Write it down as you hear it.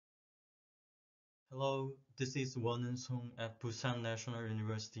Hello, this is Won Song at Busan National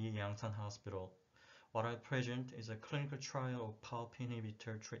University Yangsan Hospital. What I present is a clinical trial of PARP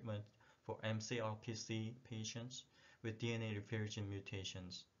inhibitor treatment for mCRPC patients with DNA repair gene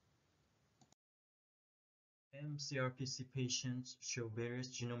mutations. mCRPC patients show various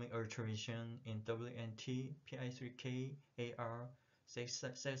genomic alteration in WNT, PI3K, AR,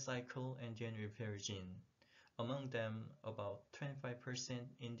 cell cycle, and DNA repair gene. Among them, about 25%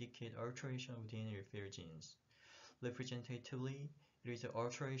 indicate alteration of DNA repair genes. Representatively, it is the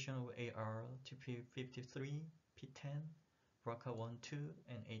alteration of AR, TP53, P10, BRCA1-2,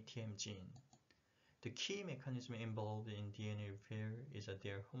 and ATM gene. The key mechanism involved in DNA repair is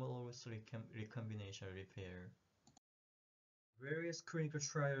their homologous recombination repair. Various clinical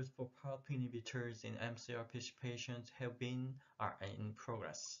trials for PARP inhibitors in mCRPC patients are in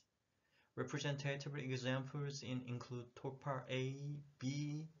progress. Representative examples include TOPAR-A,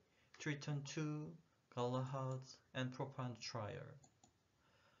 B, Triton-2, Galahad, and PROPAND trial.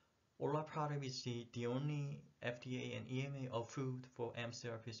 Olaparib is the only FDA and EMA approved for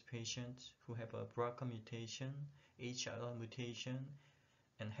mCRPC patients who have a BRCA mutation, HLA mutation,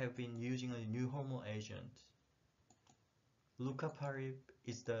 and have been using a new hormonal agent. Lucaparib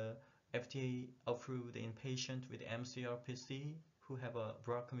is the FDA approved in patients with mCRPC who have a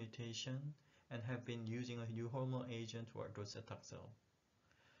BRCA mutation and have been using a new hormonal agent or docetaxel.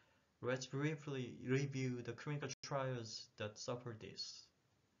 Let's briefly review the clinical trials that support this.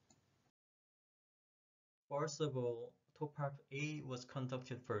 First of all, TOPARP-A was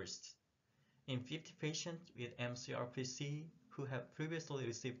conducted first in 50 patients with mCRPC who have previously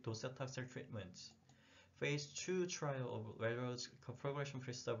received docetaxel treatment. Phase 2 trial of relevant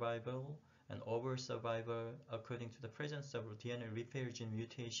progression-free survival and overall survival according to the presence of DNA repair gene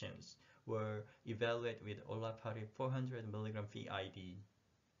mutations were evaluated with olaparib 400 mg BID.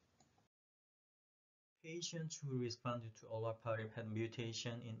 Patients who responded to olaparib had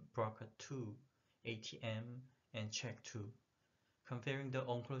mutation in BRCA2, ATM, and CHEK2. Comparing the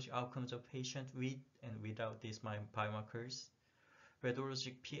oncology outcomes of patients with and without these biomarkers,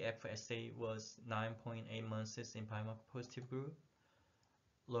 radiologic PFSA was 9.8 months in biomarker positive group,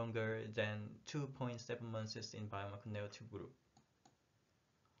 longer than 2.7 months in biomarker negative group.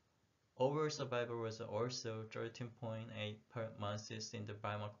 Overall survival was also 13.8 months in the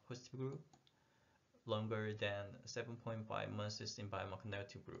biomarker positive group, longer than 7.5 months in biomarker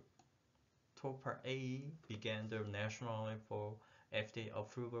negative group. TOPAR-A began the nationally for FDA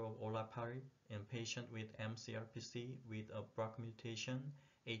approval of olaparib in patients with mCRPC with a BRCA mutation,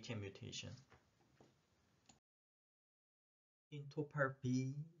 ATM mutation. In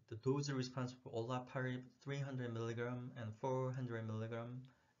TOPAR-B, the dose response for olaparib 300 mg and 400 mg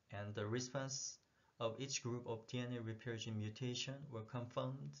and the response of each group of DNA repair gene mutation were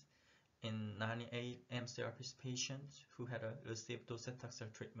confirmed in 98 mCRPC patients who had received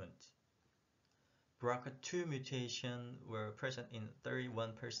docetaxel treatment. BRCA2 mutation were present in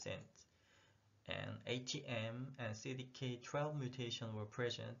 31%, and ATM and CDK12 mutation were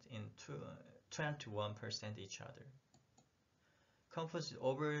present in 21% each other. Composite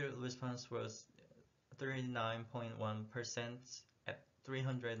overall response was 39.1% at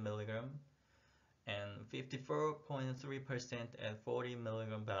 300 mg and 54.3% at 40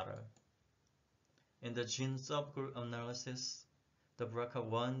 mg better. In the gene subgroup analysis, the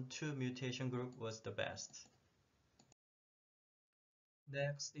BRCA1-2 mutation group was the best.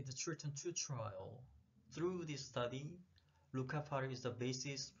 Next is the Triton-2 trial. Through this study, lucaparib is the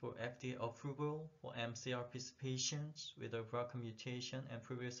basis for FDA approval for mCRPC patients with a BRCA mutation and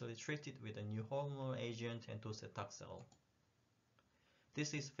previously treated with a new hormonal agent and docetaxel.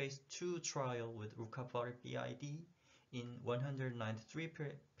 This is phase 2 trial with lucaparib BID in 193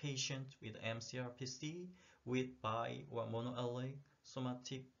 patients with mCRPC with bi- or monoallelic,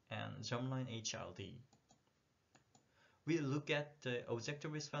 somatic, and germline HLD. We look at the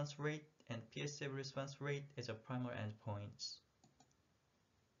objective response rate and PSA response rate as a primary endpoints.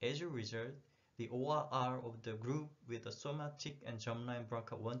 As a result, the ORR of the group with the somatic and germline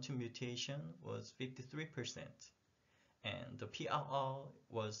BRCA1-2 mutation was 53%, and the PRR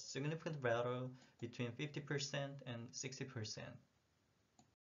was significantly better between 50% and 60%.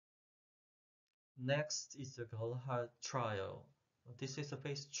 Next is the Galahad trial. This is a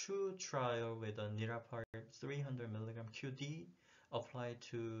phase 2 trial with a niraparib 300 mg QD applied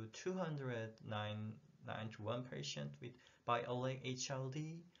to 291 patients with biallelic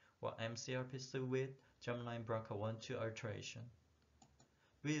HLD or mCRPC with germline BRCA1-2 alteration.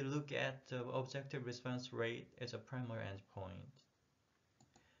 We look at the objective response rate as a primary endpoint.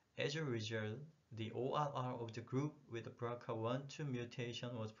 As a result, the ORR of the group with the BRCA1-2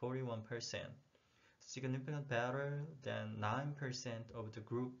 mutation was 41%, significantly better than 9% of the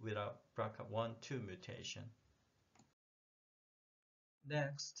group without BRCA1/2 mutation.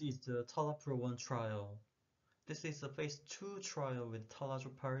 Next is the TALAPRO-1 trial. This is a phase 2 trial with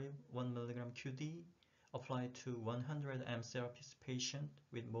talazoparib 1 mg QD applied to 100 mCRPC patients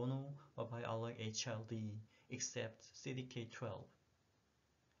with mono or biallelic HLD except CDK12.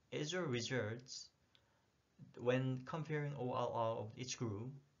 As a result, when comparing ORR of each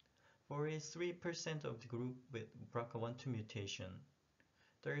group, 43% of the group with BRCA1/2 mutation,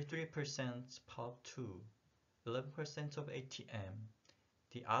 33% PARP2, 11% of ATM.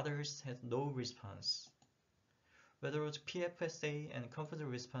 The others had no response. Whether it was PFSA and confidence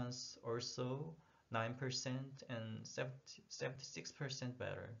response also 9% and 76%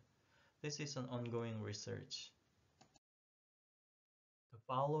 better. This is an ongoing research. The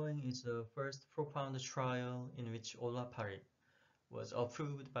following is the first profound trial in which olaparib was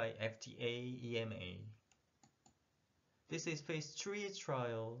approved by FDA EMA. This is phase 3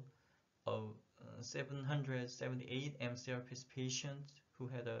 trial of 778 mCRPC patients who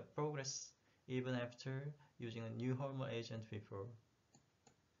had a progress even after using a new hormone agent before.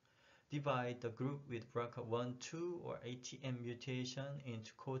 Divide the group with BRCA1/2 or ATM mutation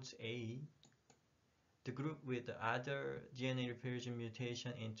into cohort A, the group with the other DNA repair gene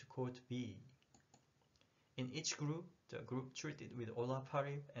mutation into cohort B. In each group, the group treated with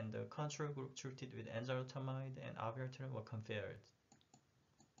olaparib and the control group treated with enzalutamide and abiraterone were compared.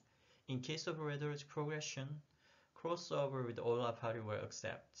 In case of radiologic progression, crossover with olaparib were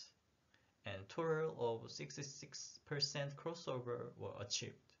accepted, and total of 66% crossover were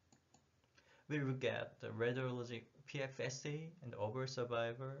achieved. We will get the radiologic PFSA and overall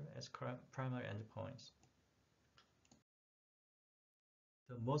survival as primary endpoints.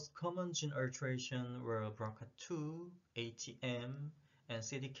 The most common gene alteration were BRCA2, ATM, and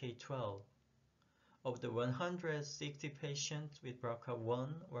CDK12. Of the 160 patients with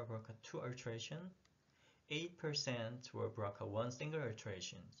BRCA1 or BRCA2 alteration, 8% were BRCA1 single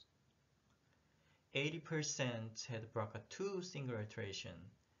alterations. 80% had BRCA2 single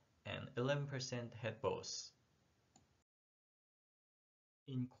alteration, and 11% had both.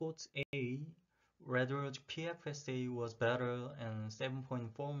 In cohort A, radiologic PFSA was better and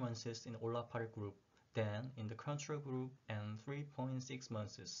 7.4 months in olaparib group than in the control group and 3.6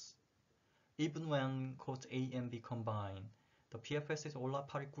 months. Even when cohort A and B combined, the PFSA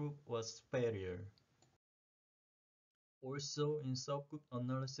olaparib group was superior. Also, in subgroup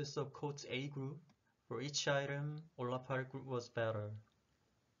analysis of cohort A group, for each item, olaparib group was better.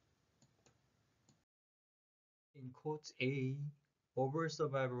 In cohort A, overall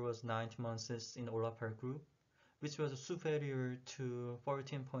survival was 90 months in olaparib group, which was superior to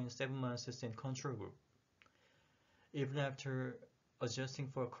 14.7 months in control group. Even after adjusting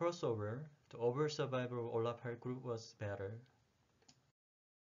for crossover, the overall survival of olaparib group was better.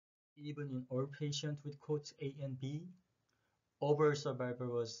 Even in all patients with cohort A and B, overall survival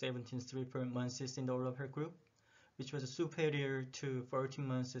was 17.3 months in the olaparib group, which was superior to 14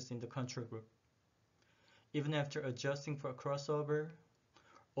 months in the control group. Even after adjusting for crossover,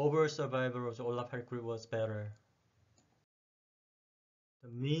 overall survival of the olaparib group was better. The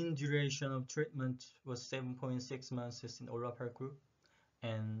mean duration of treatment was 7.6 months in olaparib group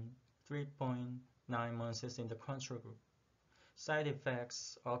and 3.9 months in the control group. Side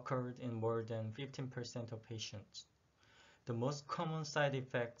effects occurred in more than 15% of patients. The most common side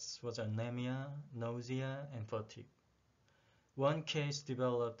effects was anemia, nausea, and fatigue. One case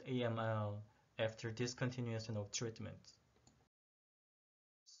developed AML after discontinuation of treatment.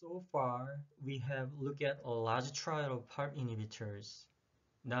 So far, we have looked at a large trial of PARP inhibitors.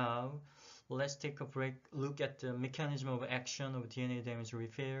 Now, let's take a break look at the mechanism of action of DNA damage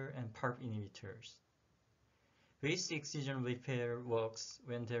repair and PARP inhibitors. Basic excision repair works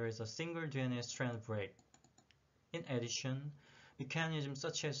when there is a single DNA strand break. In addition, mechanisms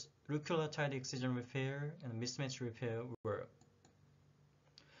such as nucleotide excision repair and mismatch repair work.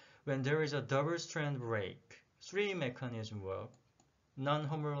 When there is a double strand break, three mechanisms work: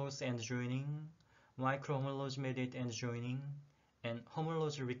 non-homologous end joining, microhomologous mediated end joining, and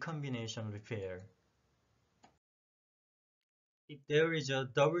homologous recombination repair. If there is a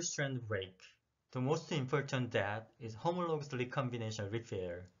double strand break, the most important that is homologous recombination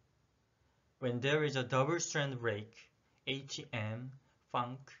repair. When there is a double strand break, ATM,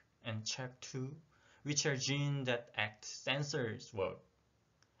 FUNC, and CHEK2, which are genes that act sensors, work,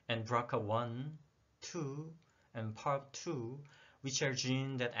 and BRCA1, 2, and PARP2, which are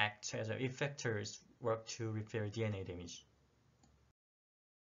genes that act as effectors, work to repair DNA damage.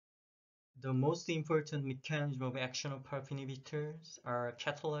 The most important mechanism of action of PARP inhibitors are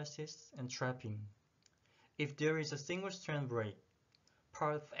catalysis and trapping. If there is a single-strand break,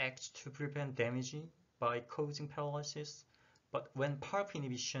 PARP acts to prevent damage by causing paralysis, but when PARP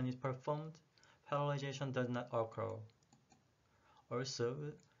inhibition is performed, paralyzation does not occur.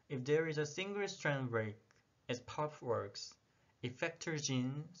 Also, if there is a single-strand break, as PARP works, effector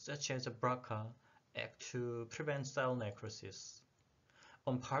genes such as BRCA act to prevent cell necrosis.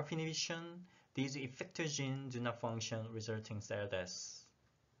 On PARP inhibition, these effector genes do not function, resulting cell death.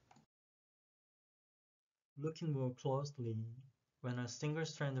 Looking more closely, when a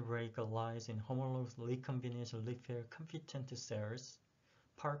single-strand break lies in homologous recombination repair-competent cells,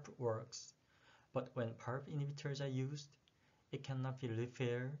 PARP works, but when PARP inhibitors are used, it cannot be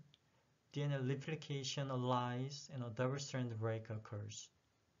repaired. DNA replication lies and a double-strand break occurs.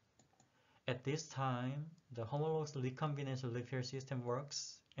 At this time, the homologous recombination repair system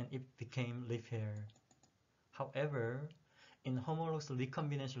works and it became repaired. However, in homologous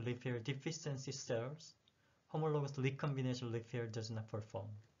recombination repair deficiency cells, homologous recombination repair does not perform.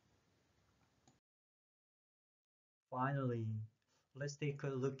 Finally, let's take a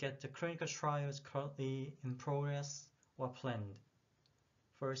look at the clinical trials currently in progress or planned.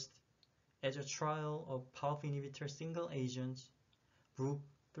 First, as a trial of PARP inhibitor single agents, Group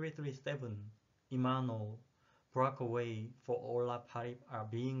 337, Imano, Brockway for olaparib are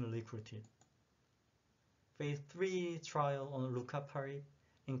being recruited. Phase 3 trial on rucaparib,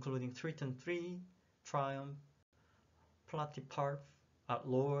 including Triton-3, Triumph, Platiparp at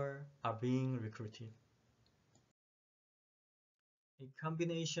lower are being recruited. A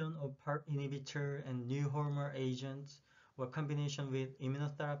combination of PARP inhibitor and new hormone agents or combination with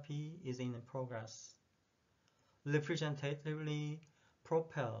immunotherapy is in progress. Representatively,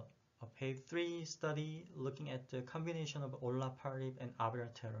 PROPEL, a phase 3 study looking at the combination of olaparib and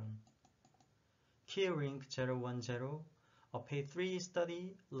abiraterone. KEYLINK 010, a phase 3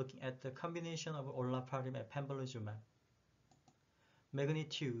 study looking at the combination of olaparib and pembrolizumab.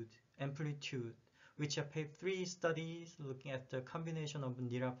 Magnitude, Amplitude, which are phase 3 studies looking at the combination of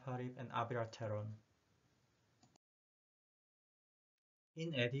niraparib and abiraterone.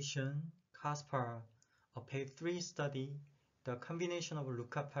 In addition, CASPAR, a phase 3 study, the combination of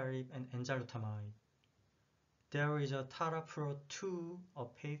rucaparib and enzalutamide. There is a TARAPRO-2, a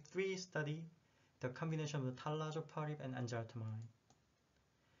phase 3 study, the combination of talazoparib and enzalutamide.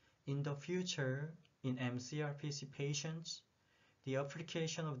 In the future, in mCRPC patients, the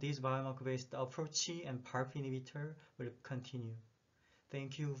application of this biomarker-based approach and PARP inhibitor will continue.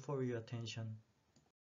 Thank you for your attention.